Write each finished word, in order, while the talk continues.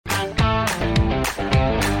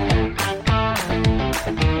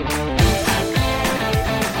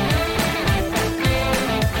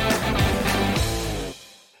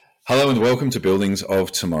Hello and welcome to Buildings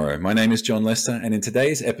of Tomorrow. My name is Jon Lester, and in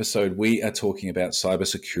today's episode, we are talking about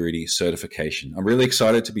cybersecurity certification. I'm really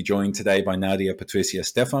excited to be joined today by Nadia Patricia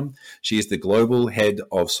Stefan. She is the Global Head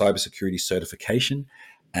of Cybersecurity Certification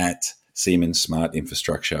at Siemens Smart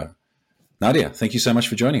Infrastructure. Nadia, thank you so much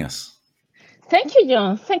for joining us. Thank you,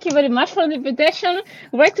 Jon. Thank you very much for the invitation.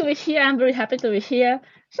 Great to be here. I'm very happy to be here.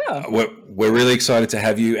 We're really excited to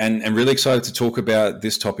have you and really excited to talk about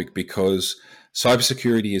this topic because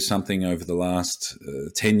cybersecurity is something over the last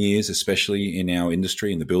 10 years, especially in our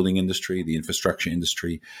industry, in the building industry, the infrastructure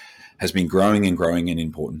industry, has been growing and growing in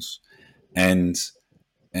importance. And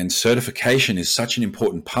certification is such an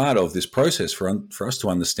important part of this process for us to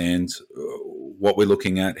understand what we're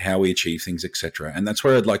looking at, how we achieve things, etc. And that's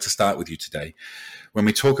where I'd like to start with you today. When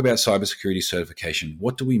we talk about cybersecurity certification,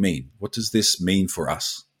 what do we mean? What does this mean for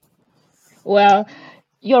us? Well,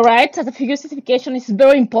 you're right. Certification is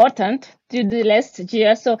very important to the last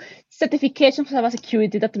year. So certification for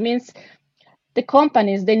cybersecurity, that means the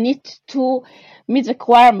companies, they need to meet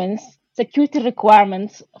requirements, security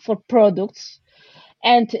requirements for products.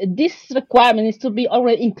 And this requirement is to be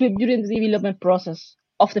already included during the development process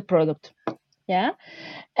of the product. Yeah.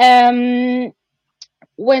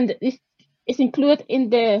 When this is included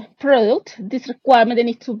in the product, this requirement, they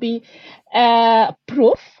need to be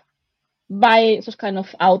proof by some kind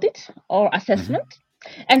of audit or assessment.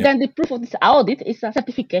 Mm-hmm. And then the proof of this audit is a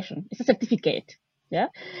certification. It's a certificate. Yeah.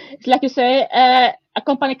 It's like you say, a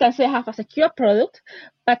company can say I have a secure product,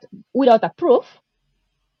 but without a proof,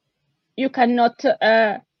 you cannot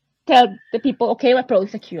tell the people, okay, my product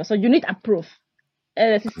is secure. So you need a proof.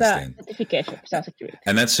 This is a certification for cybersecurity.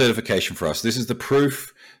 And that's certification for us. This is the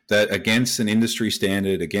proof that against an industry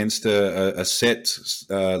standard, against a set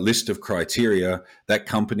list of criteria, that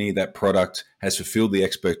company, that product has fulfilled the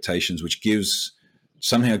expectations, which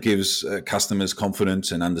somehow gives customers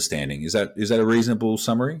confidence and understanding. Is that a reasonable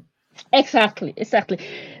summary? Exactly.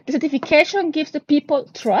 The certification gives the people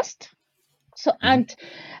trust. So and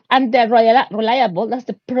they're reliable. That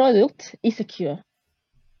the product is secure.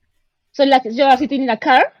 So like you are sitting in a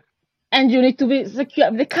car and you need to be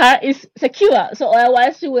secure. The car is secure. So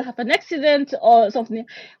otherwise you will have an accident or something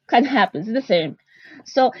can happen. It's the same.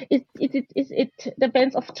 So it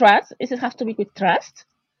depends of trust. It has to be with trust.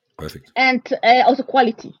 Perfect. And also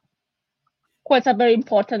quality. Quite a very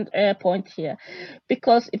important point here.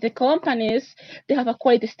 Because if the companies, they have a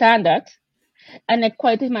quality standard and a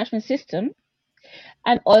quality management system,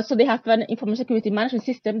 and also they have an information security management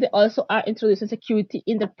system, they also are introducing security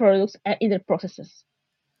in their products and in their processes.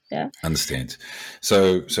 Yeah. Understand.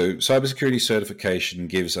 So cybersecurity certification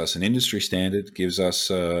gives us an industry standard, gives us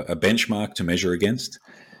a benchmark to measure against,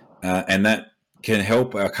 and that can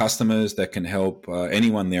help our customers, that can help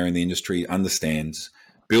anyone there in the industry understand,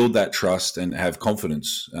 build that trust and have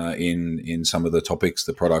confidence in some of the topics,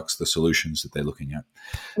 the products, the solutions that they're looking at.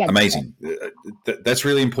 Yeah, amazing. That's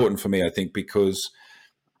really important for me, I think, because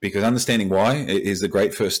understanding why is the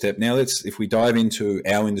great first step. Now if we dive into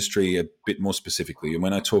our industry a bit more specifically, and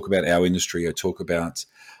when I talk about our industry, I talk about,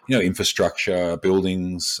 infrastructure,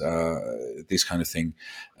 buildings, this kind of thing,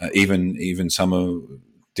 even some of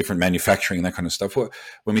different manufacturing and that kind of stuff.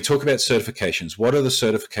 When we talk about certifications, what are the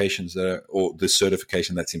certifications or the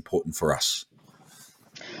certification that's important for us?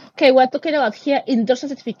 Okay, we're talking about here industrial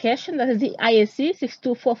certification. That is the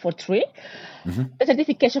IEC62443. Mm-hmm. The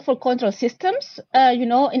certification for control systems.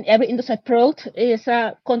 In every industrial product is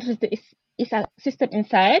a control is a system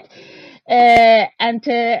inside, and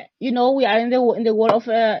we are in the world of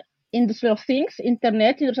industrial things,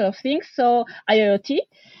 industrial of things, so IoT,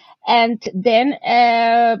 and then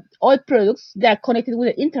all products they are connected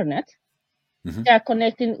with the internet. Mm-hmm. They are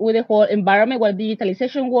connecting with the whole environment, with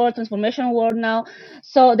digitalization world, transformation world now.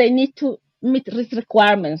 So they need to meet these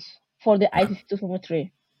requirements for the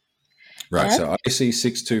IEC62443. Right. Yeah? So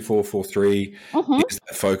IEC62443 is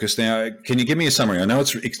that focus. Now, can you give me a summary? I know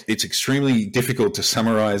it's extremely difficult to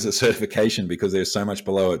summarize a certification because there's so much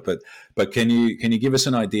below it. But can you give us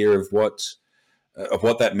an idea of what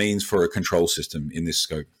that means for a control system in this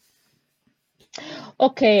scope?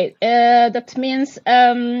 Okay, that means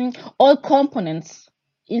all components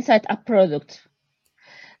inside a product,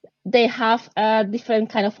 they have different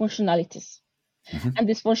kind of functionalities. Mm-hmm. And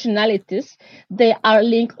these functionalities, they are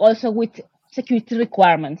linked also with security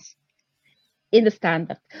requirements in the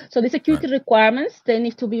standard. So the security requirements, they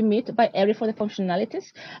need to be met by every for the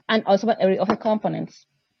functionalities and also by every of the components.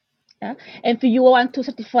 Yeah? And if you want to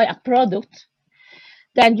certify a product,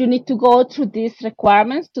 then you need to go through these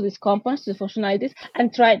requirements, to these components, to the functionalities,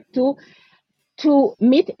 and try to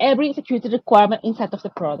meet every security requirement inside of the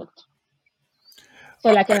product.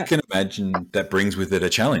 So like I can imagine that brings with it a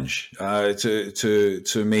challenge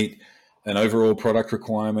to meet an overall product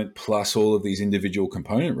requirement plus all of these individual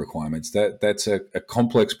component requirements. That's a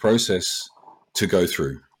complex process to go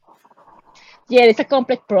through. Yeah, it's a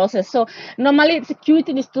complex process. So normally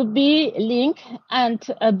security needs to be linked and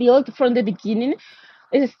built from the beginning.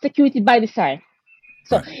 It's security by design.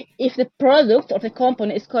 So Right. if the product or the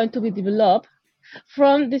component is going to be developed,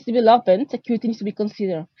 from this development, security needs to be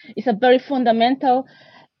considered. It's a very fundamental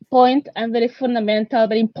point and very fundamental,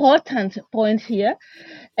 very important point here,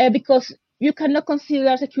 because you cannot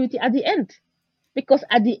consider security at the end. Because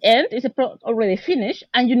at the end, it's a product already finished,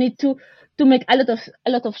 and you need to make a lot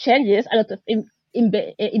of changes, a lot of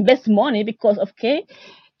invest money because of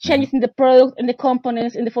changes in the product, in the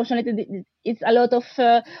components, in the functionality. It's a lot of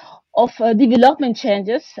development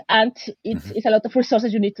changes, and it's a lot of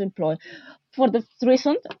resources you need to employ. For that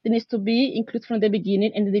reason, it needs to be included from the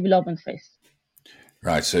beginning in the development phase.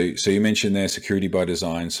 Right. So you mentioned there security by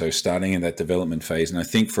design. So starting in that development phase, and I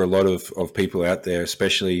think for a lot of people out there,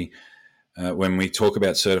 especially when we talk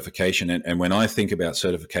about certification, and when I think about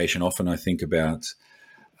certification, often I think about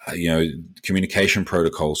communication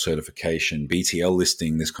protocol certification, BTL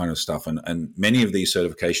listing, this kind of stuff, and many of these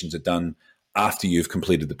certifications are done after you've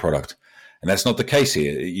completed the product, and that's not the case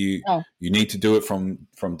here. You need to do it from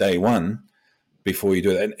day one before you do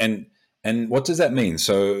it, and what does that mean?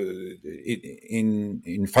 So,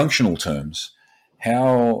 in functional terms,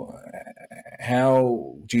 how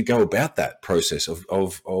do you go about that process of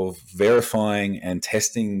verifying and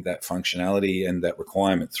testing that functionality and that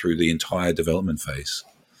requirement through the entire development phase?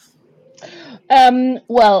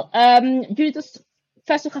 You just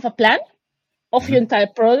first have a plan of your entire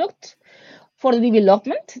product. For the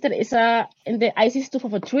development, there is in the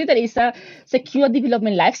IEC62443, there is a secure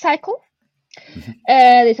development lifecycle.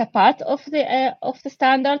 It's a part of the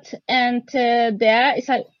standard, and there is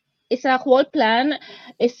a whole plan.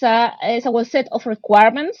 It's a whole set of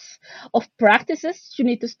requirements, of practices you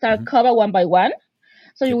need to start cover one by one.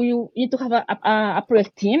 So you need to have a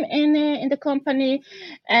project team in the company,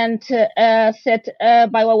 and set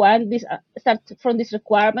by one this start from these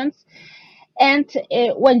requirements. And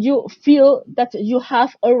when you feel that you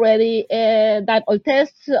have already done all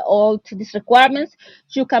tests, all these requirements,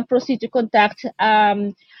 you can proceed to contact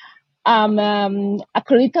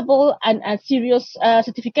accreditable and a serious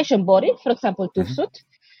certification body, for example, TÜV-SÜD.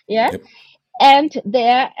 Yeah. Yep. And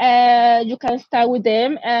there you can start with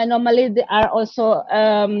them. Normally, they are also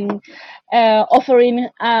offering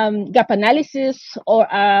gap analysis or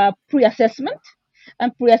pre-assessment.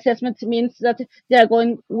 And pre-assessment means that they are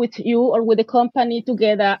going with you or with the company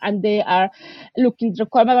together, and they are looking at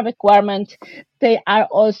requirement. They are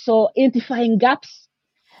also identifying gaps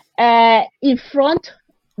in front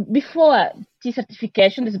before the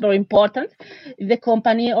certification. Is very important. The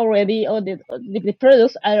company already or the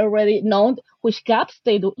products are already known which gaps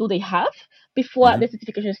they do they have before the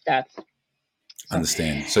certification starts.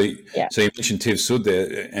 Understand. So you mentioned TÜV-SÜD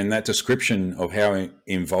there, and that description of how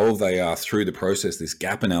involved they are through the process, this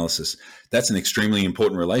gap analysis, that's an extremely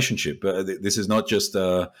important relationship. This is not just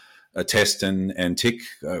a test and tick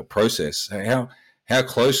process. How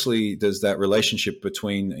closely does that relationship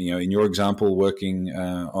between, in your example, working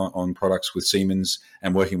on products with Siemens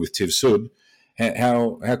and working with TÜV-SÜD,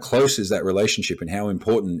 how close is that relationship, and how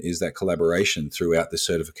important is that collaboration throughout the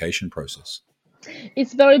certification process?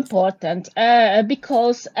 It's very important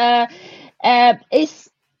because it's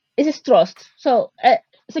trust. So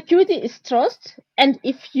security is trust, and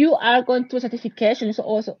if you are going to certification, you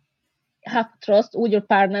also have trust with your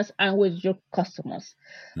partners and with your customers.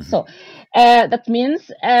 So that means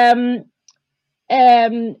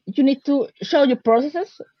you need to show your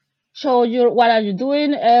processes, show what are you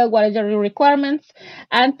doing, what are your requirements,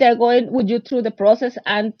 and they're going with you through the process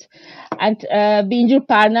and being your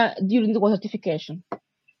partner during the certification.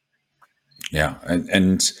 Yeah,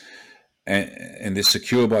 and this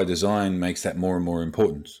secure by design makes that more and more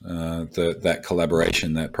important. That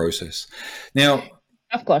collaboration, that process. Now,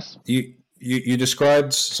 of course, you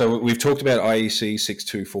described. So we've talked about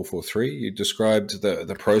IEC62443. You described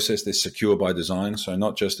the process, this secure by design. So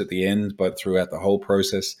not just at the end, but throughout the whole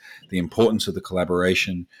process, the importance of the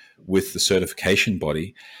collaboration with the certification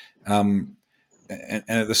body. And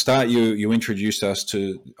at the start, you introduced us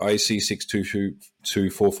to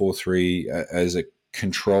IEC62443 as a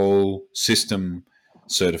control system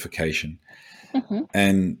certification,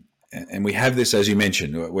 and we have this, as you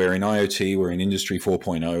mentioned. We're in IoT, we're in Industry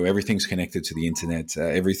 4.0. Everything's connected to the internet.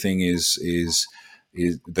 Everything is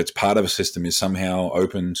that's part of a system is somehow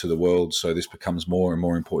open to the world. So this becomes more and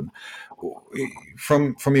more important.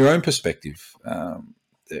 From your own perspective,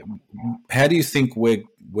 how do you think we're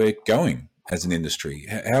going as an industry?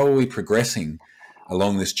 How are we progressing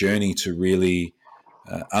along this journey to really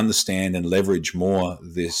understand and leverage more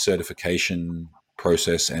this certification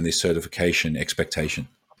process and this certification expectation?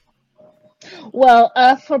 Well,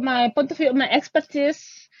 from my point of view, my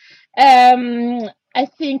expertise, I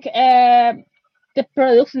think the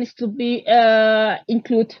products needs to be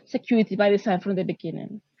include security by design from the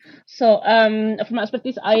beginning. So from my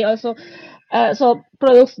expertise, I also so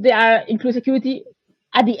products they are include security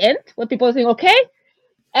at the end, where people think, okay,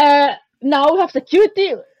 now we have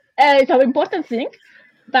security. It's an important thing,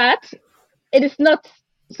 but it is not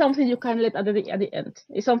something you can let at the end.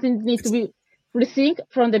 It's something that needs to be rethink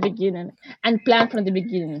from the beginning and plan from the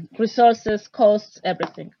beginning. Resources, costs,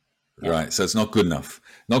 everything. Yeah. Right. So it's not good enough.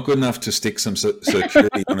 Not good enough to stick some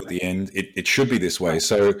security on at the end. It should be this way.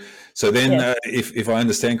 So then, yes. If I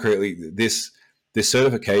understand correctly, this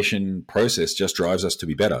certification process just drives us to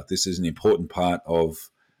be better. This is an important part of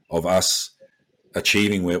us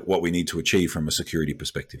achieving what we need to achieve from a security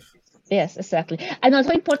perspective. Yes, exactly. And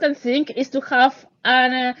also important thing is to have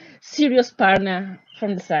a serious partner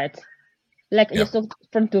from the side, like just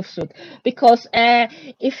from TÜV, because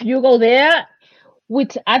if you go there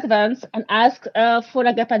with advance and ask for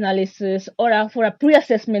a gap analysis or for a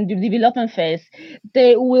pre-assessment during development phase,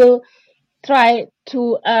 they will try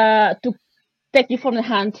to take you from the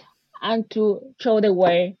hand and to show the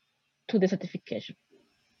way to the certification.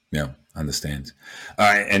 Yeah, understand.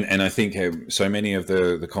 And I think so many of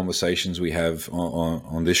the conversations we have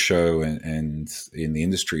on this show and in the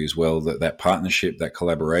industry as well, that partnership, that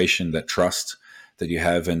collaboration, that trust that you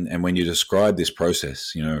have, and when you describe this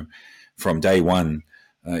process, from day one,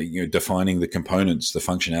 defining the components, the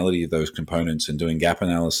functionality of those components, and doing gap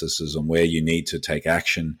analysis on where you need to take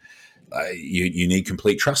action, you need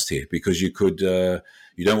complete trust here, because you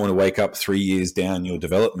don't want to wake up 3 years down your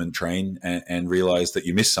development train and realize that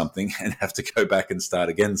you missed something and have to go back and start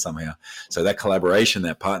again somehow. So that collaboration,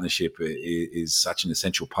 that partnership is such an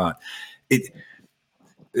essential part.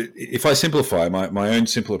 If I simplify my own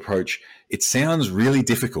simple approach, it sounds really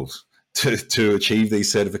difficult to achieve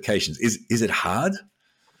these certifications. Is it hard?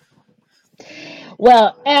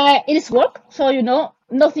 Well, it is work. So,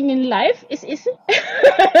 nothing in life is easy.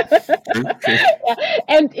 Yeah.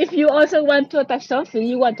 And if you also want to attach something,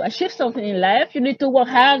 you want to achieve something in life, you need to work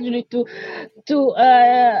hard. You need to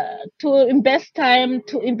invest time,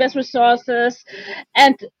 to invest resources,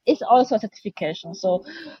 and it's also a certification. So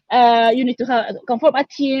you need to conform a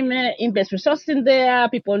team, invest resources in there.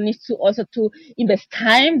 People need to also to invest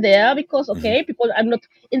time there, because people are not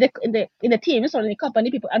in the teams or in the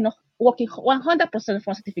company. People are not working 100%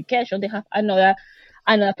 for certification. They have another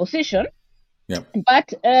position. Yeah.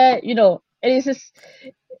 But it is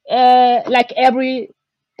like every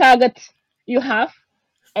target you have,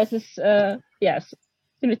 as is yes,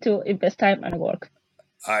 you need to invest time and work.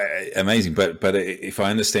 Amazing, but if I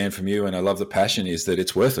understand from you, and I love the passion, is that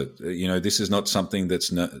it's worth it. This is not something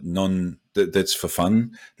that's that's for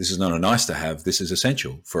fun. This is not a nice to have. This is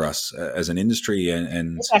essential for us as an industry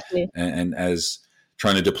and exactly. and as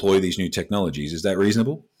trying to deploy these new technologies. Is that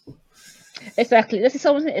reasonable? Exactly. This is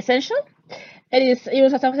something essential. It is,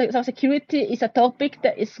 cybersecurity is a topic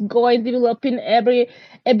that is developing every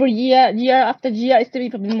year after year. It's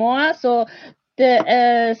developing more. So the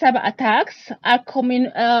cyber attacks are coming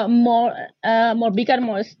more bigger,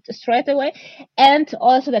 more straight away, and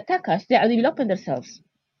also the attackers, they are developing themselves.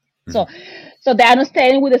 So they are not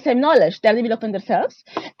staying with the same knowledge; they are developing themselves,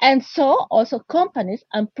 and so also companies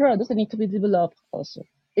and products need to be developed also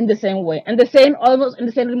in the same way, and almost in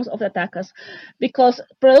the same rhythms of the attackers, because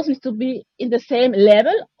products need to be in the same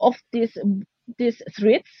level of these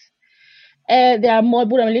threats. There are more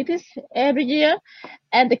vulnerabilities every year,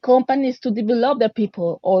 and the companies to develop their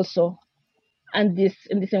people also, and this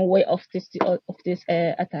in the same way of these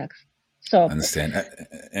attacks. So understand,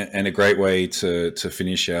 and a great way to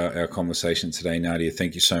finish our conversation today, Nadia.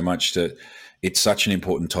 Thank you so much. It's such an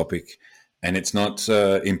important topic, and it's not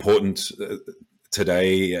important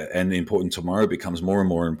today and important tomorrow. It becomes more and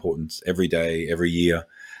more important every day, every year,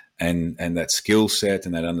 and that skill set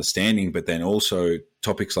and that understanding. But then also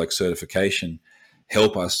topics like certification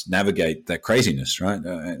help us navigate that craziness, right?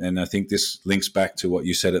 And I think this links back to what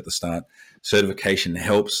you said at the start. Certification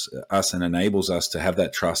helps us and enables us to have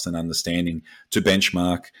that trust and understanding to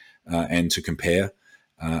benchmark and to compare.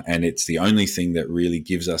 And it's the only thing that really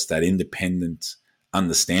gives us that independent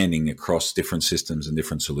understanding across different systems and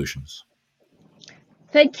different solutions.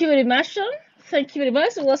 Thank you very much, Jon. Thank you very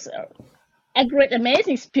much. It was a great,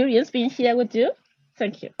 amazing experience being here with you.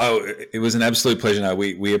 Thank you. Oh, it was an absolute pleasure. No,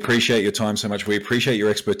 we appreciate your time so much. We appreciate your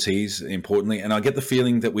expertise, importantly, and I get the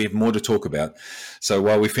feeling that we have more to talk about. So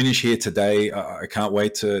while we finish here today, I can't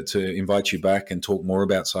wait to invite you back and talk more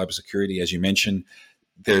about cybersecurity. As you mentioned,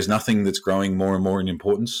 there's nothing that's growing more and more in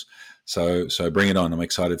importance. So bring it on. I'm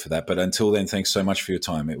excited for that. But until then, thanks so much for your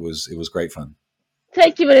time. It was great fun.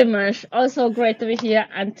 Thank you very much. Also great to be here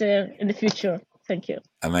and in the future. Thank you.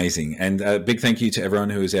 Amazing. And a big thank you to everyone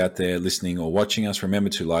who is out there listening or watching us. Remember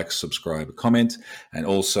to like, subscribe, comment, and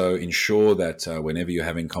also ensure that whenever you're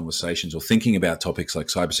having conversations or thinking about topics like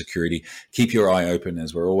cybersecurity, keep your eye open,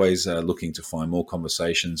 as we're always looking to find more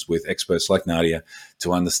conversations with experts like Nadia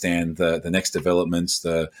to understand the next developments,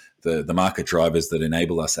 the market drivers that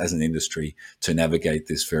enable us as an industry to navigate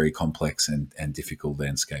this very complex and difficult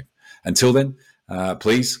landscape. Until then,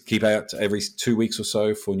 please keep out every 2 weeks or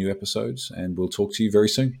so for new episodes, and we'll talk to you very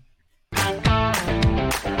soon.